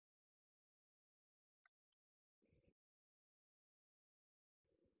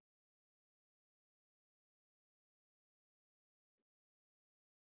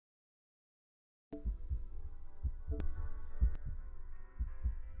Go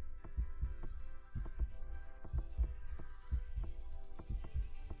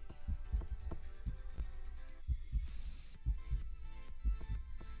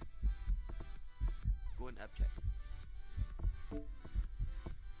in app chat.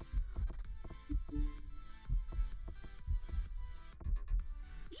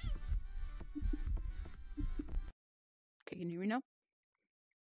 Okay, can you hear me now?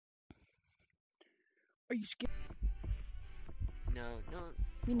 Are you scared? No,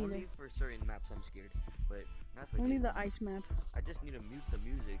 Me neither. only for certain maps I'm scared, but not for Only this. the ice map. I just need to mute the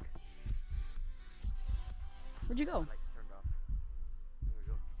music. Where'd you go? Lights turned off. There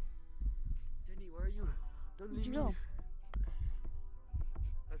we go. Jenny, where are you? Don't Where'd leave you me. go?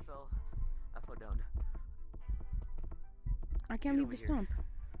 I fell down. I can't Get leave over the here. stump.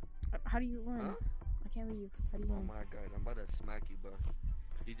 How do you run? Huh? I can't leave. How do you Oh run? my god, I'm about to smack you, bro.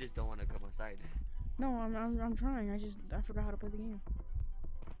 You just don't want to come inside. No, I'm trying. I forgot how to play the game.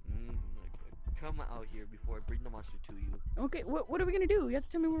 Come out here before I bring the monster to you. Okay, what are we gonna do? You have to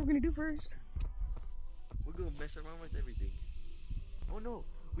tell me what we're gonna do first. We're gonna mess around with everything. Oh no,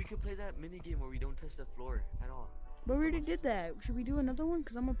 we could play that mini game where we don't touch the floor at all. But we already did that. Should we do another one?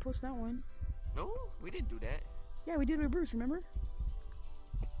 Cause I'm gonna post that one. No, we didn't do that. Yeah, we did it with Bruce. Remember?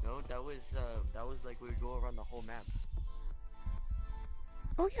 No, that was like we would go around the whole map.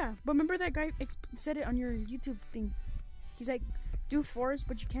 Oh yeah, but remember that guy said it on your YouTube thing. He's like, do forest,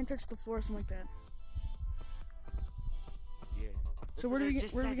 but you can't touch the floor, something like that. Yeah. So where are we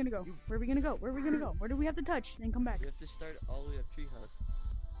gonna go? Where are we gonna go? Where are we gonna go? Where do we have to touch and come back? We have to start all the way up Treehouse,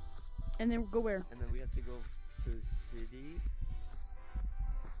 And then go where? and then we have to go to city,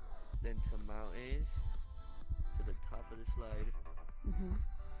 then to mountains, to the top of the slide.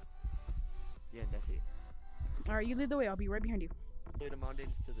 Yeah, that's it. All right, you lead the way. I'll be right behind you. Play the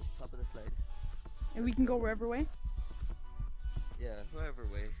mountains to the top of the slide. And we can go wherever way. Yeah, whoever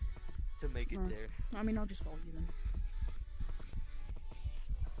way to make it Alright. there. I mean, I'll just follow you then.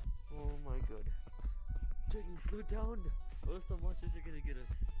 Oh my god. Jenny, slow down. Or else the monsters are gonna get us.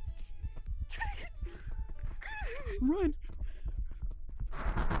 Run!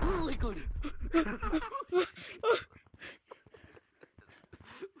 Oh my god.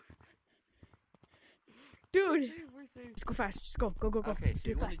 Dude! We're safe. Just go fast. Just go. Go, go, go. Okay, so do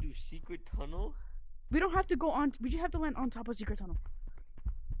you it want fast. to do secret tunnel? We don't have to go on. We just have to land on top of Secret Tunnel.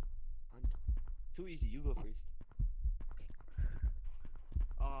 Too easy, you go first.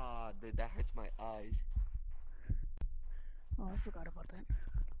 Ah, dude, that hurts my eyes. Oh, I forgot about that.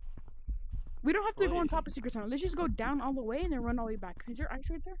 We don't have to go on top of Secret Tunnel. Let's just go down all the way and then run all the way back. Is there ice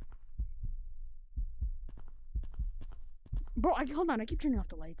right there? Bro, hold on. I keep turning off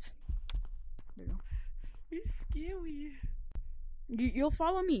the lights. There you go. It's scary. You'll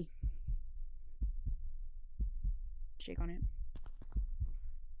follow me. Shake on it.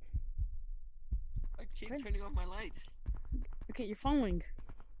 I keep Okay. turning on my lights. Okay, you're following.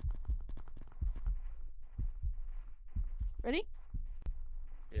 Ready?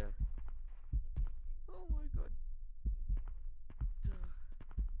 Yeah. Oh my god.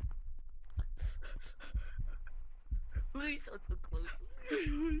 Please, I'm so close.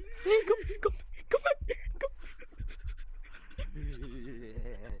 Hey, come back here. Come.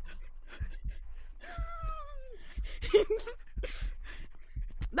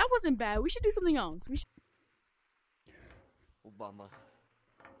 That wasn't bad. We should do something else. We should. Obama.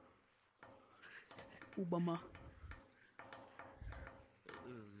 Obama.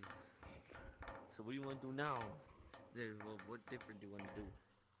 So what do you want to do now? Well, what different do you want to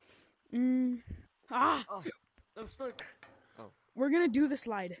do? Oh, I'm stuck. We're gonna do the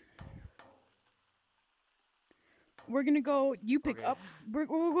slide. We're gonna go. You pick Okay. up. We'll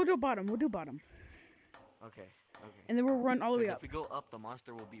go to the bottom. We'll do bottom, Okay. and then we'll run all the way If up. we go up, the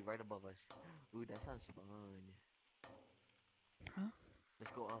monster will be right above us. Ooh, that sounds fun. Huh?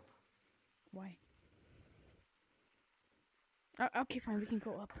 Let's go up. Why? Okay, fine. We can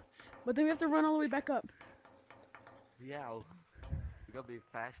go up, but then we have to run all the way back up. Yeah. We gotta be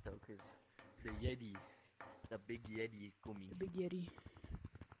fast though, cause the Yeti, the big Yeti, coming. The big Yeti.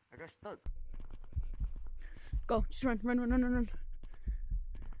 I got stuck. Go. Just run.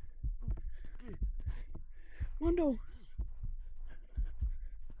 Mondo.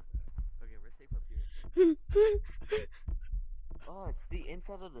 Okay, we're safe up here. Oh, it's the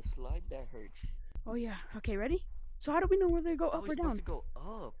inside of the slide that hurts. Oh yeah. Okay, ready? So how do we know whether to go up or down? To go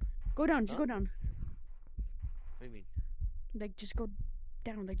up. Go down. Just go Up? down. What do you mean? Like just go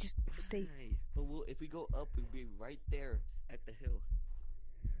down. Like just stay. Right. But if we go up, we'll be right there at the hill.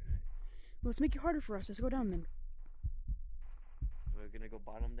 Well, let's make it harder for us. Let's go down then. We're gonna go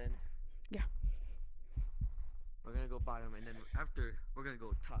bottom then? Yeah. We're gonna go bottom, and then after we're gonna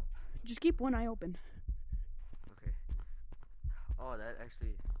go top. Just keep one eye open. Okay. Oh, that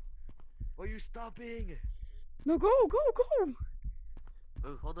actually. Why are you stopping? No, go, go, go.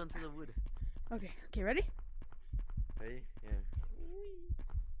 Oh, hold on to the wood. Okay, okay, ready? Ready? Yeah.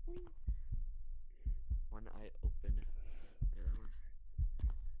 One eye open. Yeah, that one's.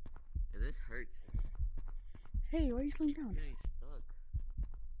 Yeah, this hurts. Hey, why are you slowing down? I'm getting stuck.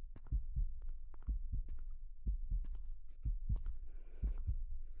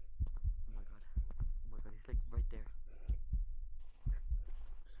 Oh my god. Oh my god, he's like right there.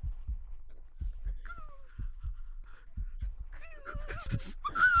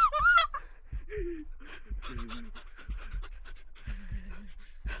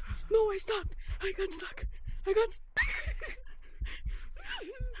 No, I stopped. I got stuck. I got stuck.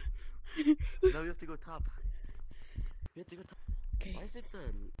 Now we have to go top. We have to go top. Okay. Why is it the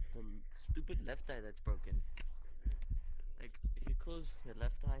stupid left eye that's broken? Like, if you close your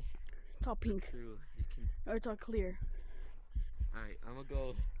left eye It's all pink. through, you can. Or it's all clear. Alright, I'm gonna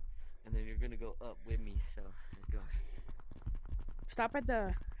go, and then you're gonna go up with me, so let's go. Stop at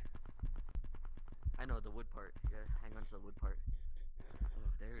the... I know, the wood part. Yeah, hang on to the wood part. Oh,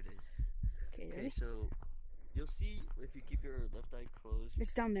 there it is. Okay, Okay, ready? so you'll see if you keep your left eye closed.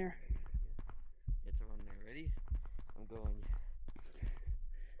 It's down there. It's around there. Ready? I'm going.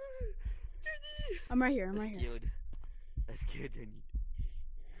 I'm right here. I'm right here. Scared. That's scared, Jenny.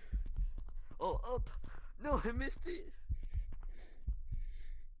 Oh, up! No, I missed it.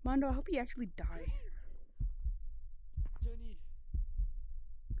 Mondo, I hope you actually die. Jenny.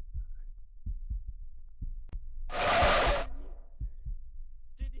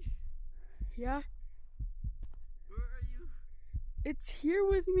 Jenny, Yeah? where are you? It's here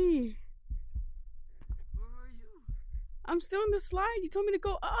with me. Where are you? I'm still in the slide. You told me to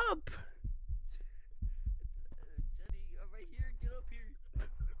go up. Jenny, I'm right here. Get up here.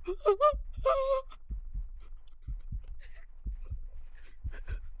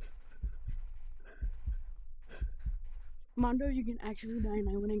 Mondo, you can actually die and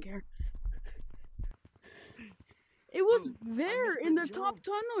I wouldn't care. It was Dude, I there missed in the the top jump.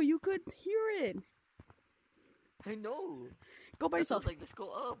 tunnel. You could hear it. I know. Go by That's why I yourself. was like, let's go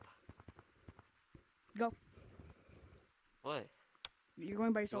up. Go. What? You're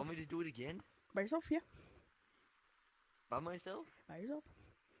going by You yourself. want me to do it again? By yourself, yeah. By myself? By yourself.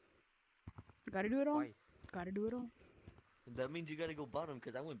 You gotta do it all. Why? Gotta do it all. That means you gotta go bottom,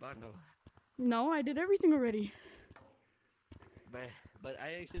 because I went bottom. No, I did everything already. But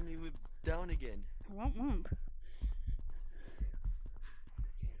I actually went down again. Womp womp.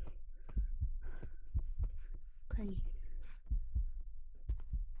 Okay.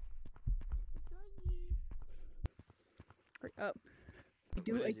 Hurry up.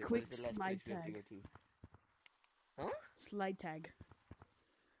 Do What a is it? What quick is the last slide place we have to tag. go to? Huh? Slide tag.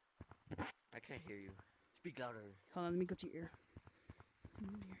 I can't hear you. Speak louder. Hold on, let me go to your ear.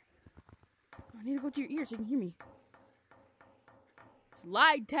 I need to go to your ear so you can hear me.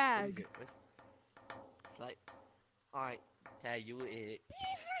 Slide tag. Slide. Alright, tag you it.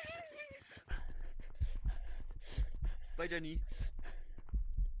 Bye, Jenny.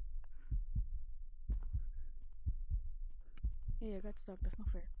 Hey, I got stuck. That's not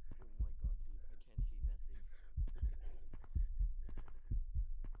fair. Oh my god, dude, I can't see nothing.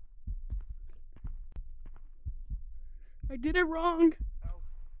 I did it wrong. Ow.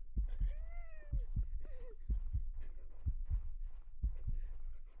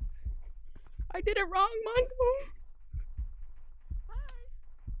 I did it wrong, Mondo.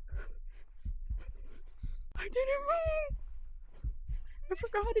 I did it wrong. I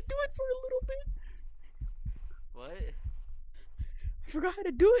forgot how to do it for a little bit. What? I forgot how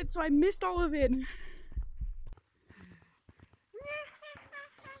to do it, so I missed all of it.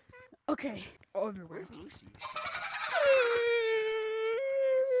 Okay, everywhere. Where's Lucy?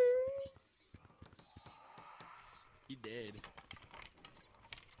 He dead.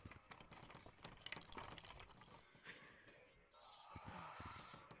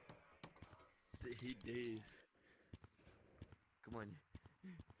 He dead. Come on.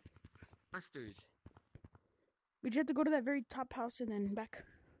 Monsters. We just have to go to that very top house and then back.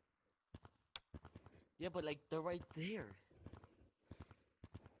 Yeah, but like they're right there.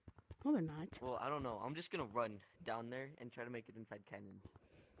 No, they're not. Well, I don't know. I'm just gonna run down there and try to make it inside cannons.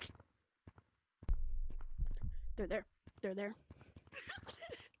 They're there. They're there.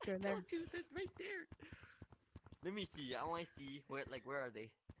 They're there. Don't you? That's right there. Let me see. I want to see where. Like, where are they?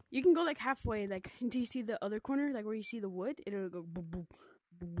 You can go like halfway, like until you see the other corner, like where you see the wood. It'll go boop boop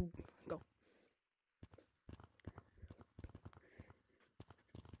boop boop. Go.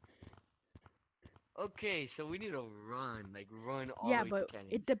 Okay, so we need to run, like run all Yeah, the way but to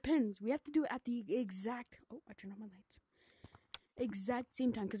Canyons. it depends. We have to do it at the exact. Oh, I turned on my lights. Exact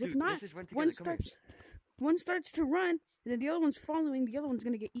same time, because if Dude, not, let's just run together. Come here. one starts to run, and then the other one's following. The other one's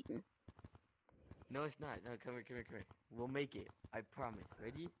gonna get eaten. No, it's not. No, come here. We'll make it. I promise.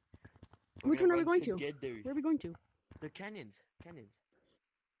 Ready? Which one are we going to? Together. Where are we going to? The canyons.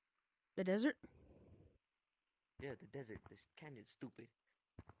 The desert? Yeah, the desert. This canyon's stupid.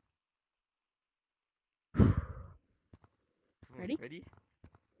 Ready? Ready?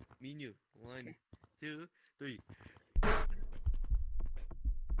 Me and you. 1, 2, 3.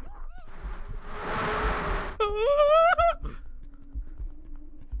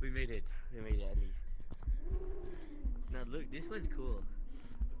 We made it. We made it at least. Now look, this one's cool.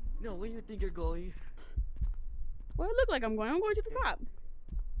 No, where do you think you're going? Well, it look like I'm going to the top.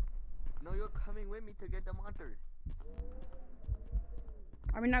 No, you're coming with me to get the monster.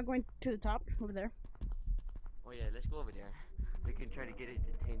 Are we not going to the top over there? Oh yeah, let's go over there. We can try to get its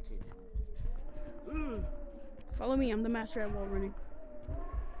attention. Follow me, I'm the master at wall running.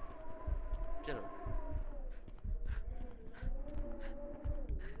 Shut up.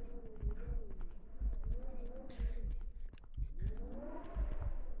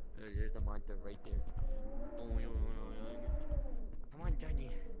 There's the monster right there. Come on, Johnny.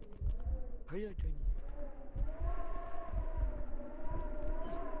 Hurry up, Johnny.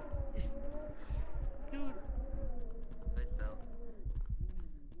 Dude. I fell.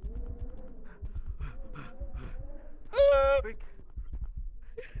 Quick.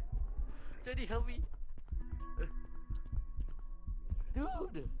 Johnny, help me.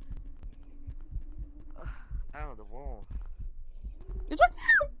 Dude. Out of the wall. It's right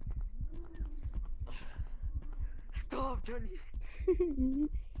Stop, Johnny. there!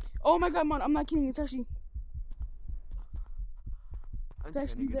 Oh my god, man, I'm not kidding. It's actually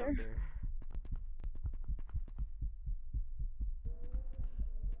there.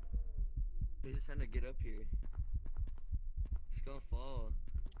 He's just trying to get up here. He's gonna fall.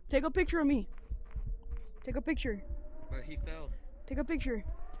 Take a picture of me. Take a picture. But he fell. Take a picture.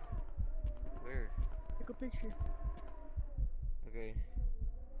 Where? Take a picture. Okay.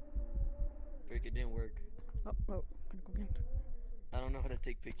 Frick, it didn't work. Oh, gonna go again. I don't know how to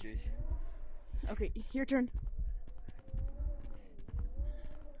take pictures. Okay, your turn.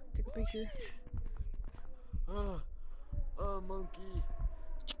 Take a picture. Oh, monkey.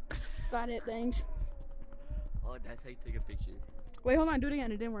 Got it, thanks. Oh, that's how you take a picture. Wait, hold on, do it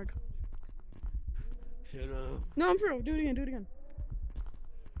again. It didn't work. Shut up. No, I'm for real. Do it again.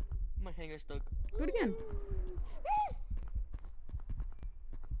 My hanger stuck. Do it again.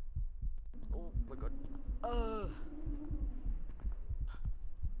 Oh my god.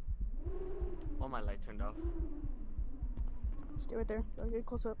 All my lights turned off. Stay right there. I'll get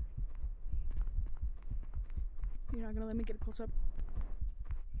close up. You're not gonna let me get close up.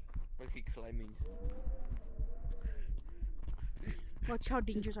 Why is he climbing? Watch how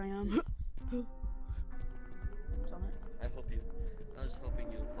dangerous I am. It's on it. I was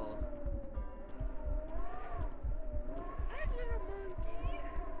hoping you'd fall. Hi, little monkey.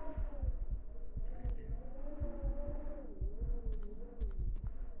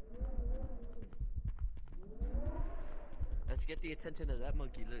 Let's get the attention of that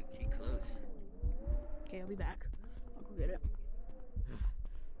monkey. Look, he close. Okay, I'll be back. I'll go get it.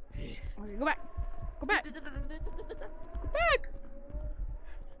 Okay, go back. Go back. Go back.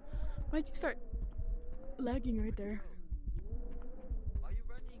 Why'd you start lagging right there? Why are you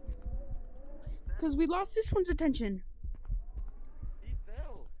running? Because we lost this one's attention. He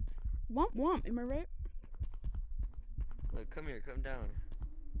fell. Womp womp, am I right? Look, come here, come down.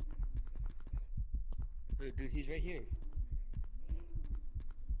 Look, dude, he's right here.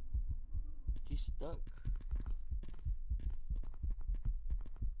 He's stuck.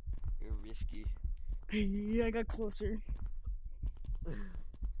 You're risky. Yeah, I got closer.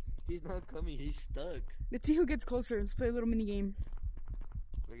 He's not coming, he's stuck. Let's see who gets closer. Let's play a little mini game.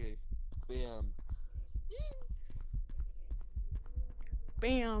 Okay, bam.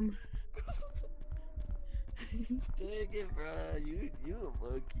 Bam. Dang it, bro. You a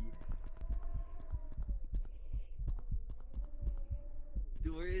monkey.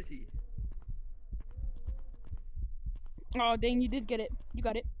 Dude, where is he? Oh, dang, you did get it. You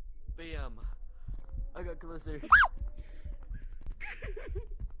got it. Bam. I got closer.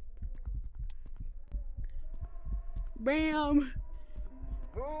 Bam.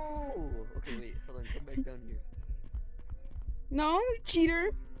 Oh! Okay, wait, hold on, come back down here. No,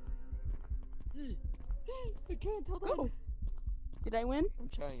 cheater. I can't, hold Go. on. Did I win? I'm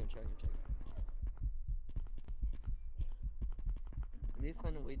trying. I need to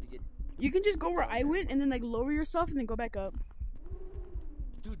find a way to get... You can just go where I went and then like lower yourself and then go back up.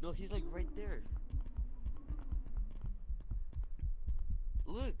 Dude, no, he's like right there.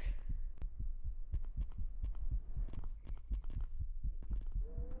 Look.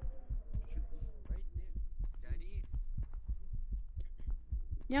 Shoot, he's right there. Johnny.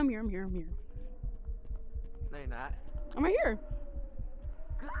 Yeah, I'm here. No, you're not. I'm right here.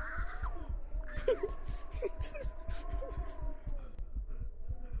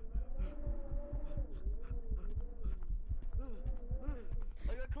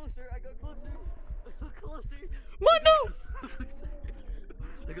 I got closer. Mondo!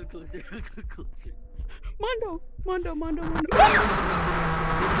 I got closer. Mondo!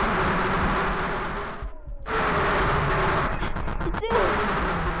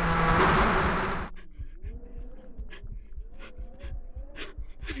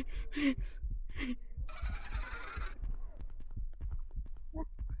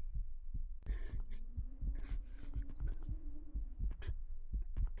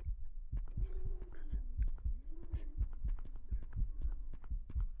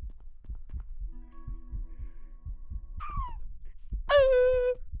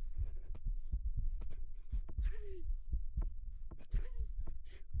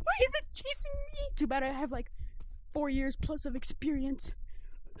 Why is it chasing me? Too bad I have like 4 years plus of experience.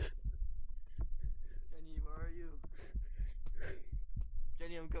 Jenny, where are you?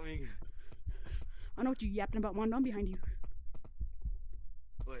 Jenny, I'm coming. I know what you yapping about, Mondo. I'm behind you.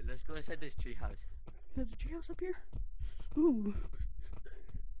 Wait, let's go inside this treehouse. There's a treehouse up here? Ooh.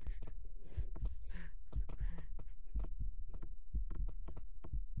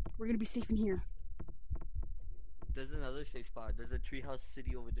 We're gonna be safe in here. There's another safe spot. There's a treehouse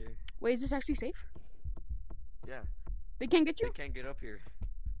city over there. Wait, is this actually safe? Yeah. They can't get you? They can't get up here.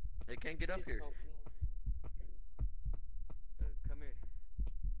 Come here.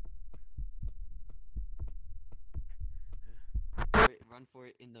 Wait, run for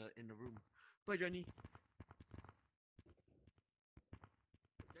it in the room. Bye, Johnny.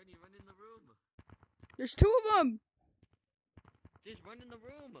 Johnny, run in the room. There's 2 of them. Just run in the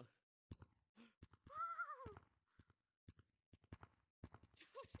room.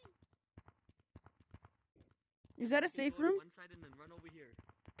 Is that a safe Go to room? one side and then run over here.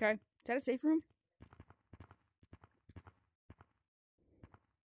 Okay. Is that a safe room?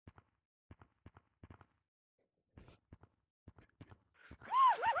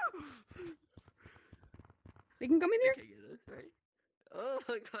 They can come in here? They can't get us, right? Oh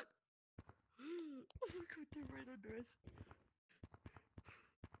my god. Oh my god, they're right under us.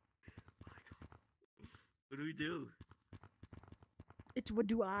 Oh my god. What do we do? It's what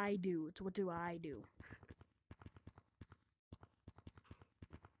do I do? It's what do I do?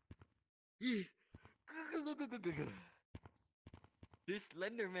 This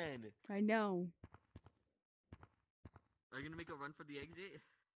Slenderman. I know. Are you gonna make a run for the exit?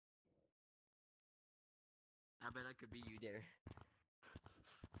 I bet I could be you there.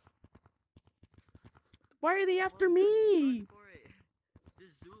 Why are they after Come on, me? Run for it.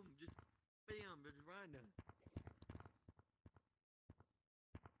 Just zoom. Just bam. Just run.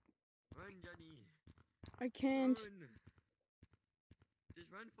 Run, Johnny. I can't. Run.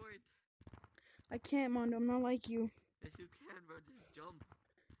 Just run for it. I can't, Mondo. I'm not like you. Yes, you can, bro. Just jump.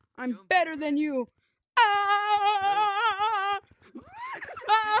 I'm Jump better and than run. you. Ah!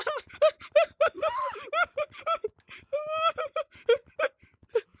 Ah!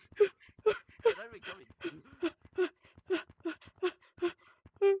 Where are we going?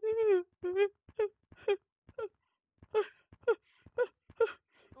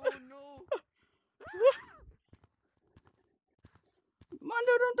 Oh no!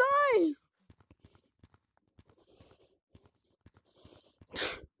 Mondo, don't die!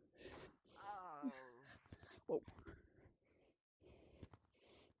 Oh. Whoa.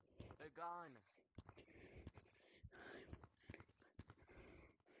 They're gone.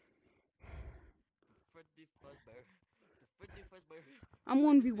 Freddy Fazbear. Freddy Fazbear. I'm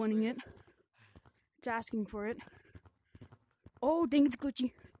 1v1ing it. It's asking for it. Oh, dang, it's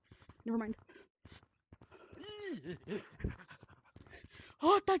glitchy. Never mind.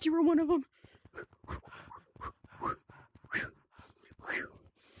 Oh, I thought you were one of them.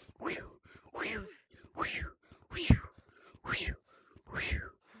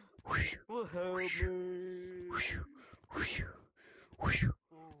 Well, help me.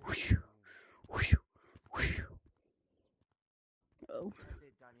 Oh, That's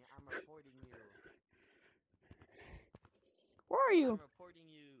it, Johnny. I'm reporting you. where are you?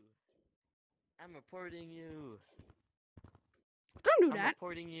 I'm reporting you. Don't do I'm that.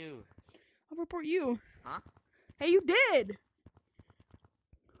 reporting you. I'll report you. Huh? Hey, you did.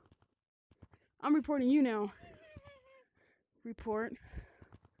 I'm reporting you now. Report.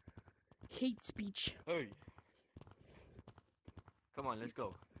 Hate speech. Hey. Come on, let's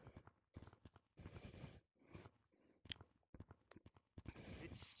go.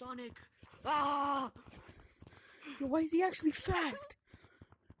 It's Sonic. Ah! Yo, why is he actually fast?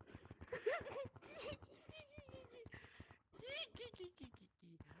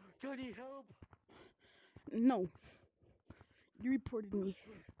 Johnny, help! No. You reported me.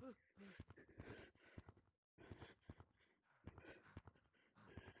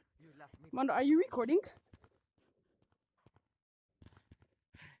 You left me. Mondo, are you recording?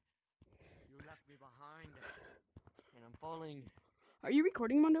 You left me behind, and I'm falling. Are you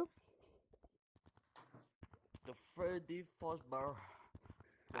recording, Mondo? The Freddy Fazbear.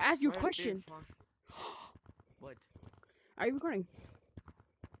 I asked you a question. What? Are you recording?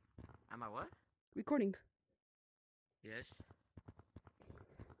 Am I what? Recording. Yes.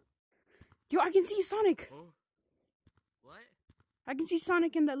 Yo, I can see Sonic. Oh. What? I can see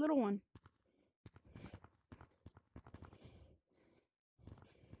Sonic in that little one.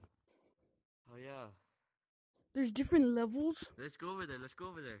 Oh yeah. There's different levels. Let's go over there. Let's go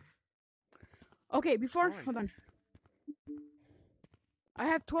over there. Okay, before, Come on. hold on. I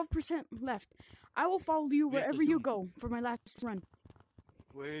have 12% left. I will follow you We have to wherever you zoom. go for my last run.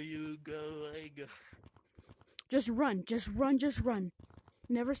 Where you go, I go. Just run, just run, just run.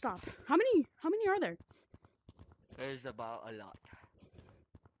 Never stop. How many are there? There's about a lot.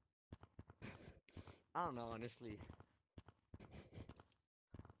 I don't know, honestly.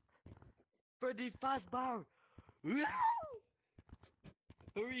 Freddy Fazbear!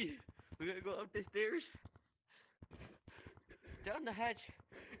 Hurry! We gotta go up the stairs. Down the hatch.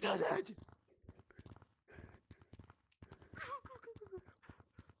 Down the hatch.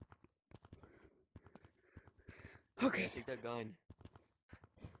 Okay. Take that gun.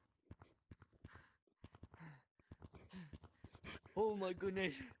 Oh my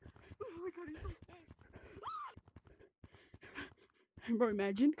goodness. Oh my god, he's so fast. Bro,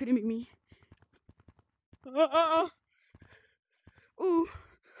 imagine. Could it be me? Ooh.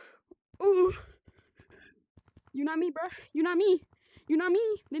 Ooh. You not me, bro. You not me. You not me.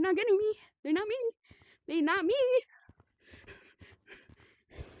 They're not getting me. They're not me. They not me.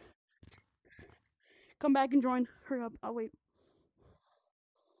 Come back and join. Hurry up. I'll wait.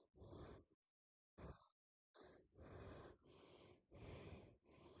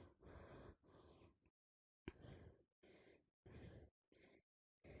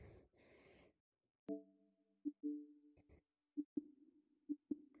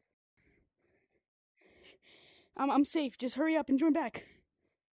 I'm safe. Just hurry up and join back.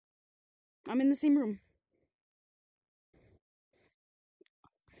 I'm in the same room.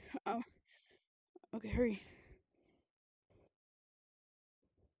 Oh. Okay, hurry.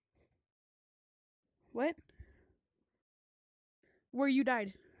 What? Where you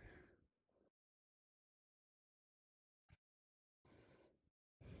died?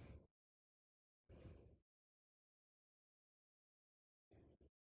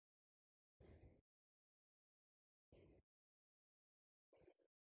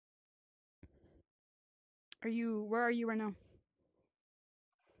 Where are you right now?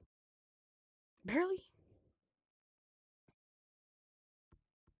 Barely?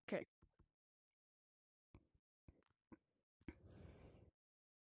 Okay.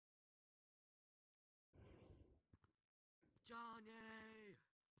 Johnny!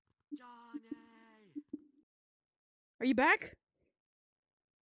 Johnny! Are you back?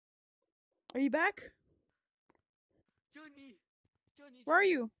 Are you back? Johnny! Johnny! Where are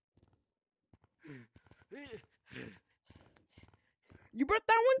you? You brought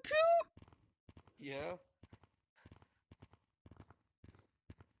that one too? Yeah?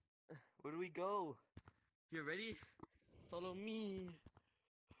 Where do we go? You ready? Follow me.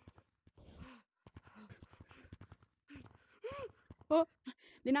 Oh,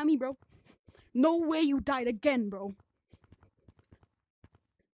 they're not me, bro. No way you died again, bro.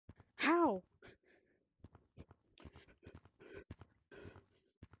 How?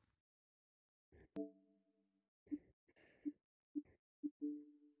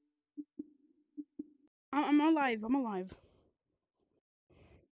 I'm alive. I'm alive.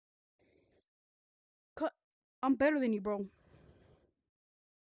 I'm better than you, bro.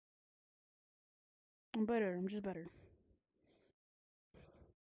 I'm better. I'm just better.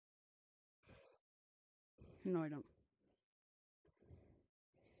 No, I don't.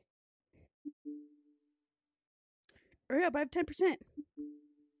 Hurry up, I have 10%.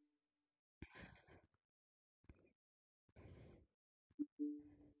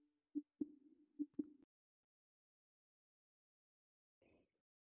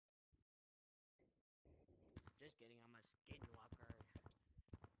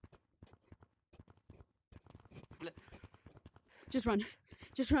 Just run.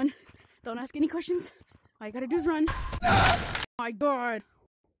 Just run. Don't ask any questions. All you gotta do is run. My God.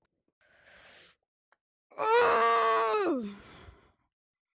 Oh!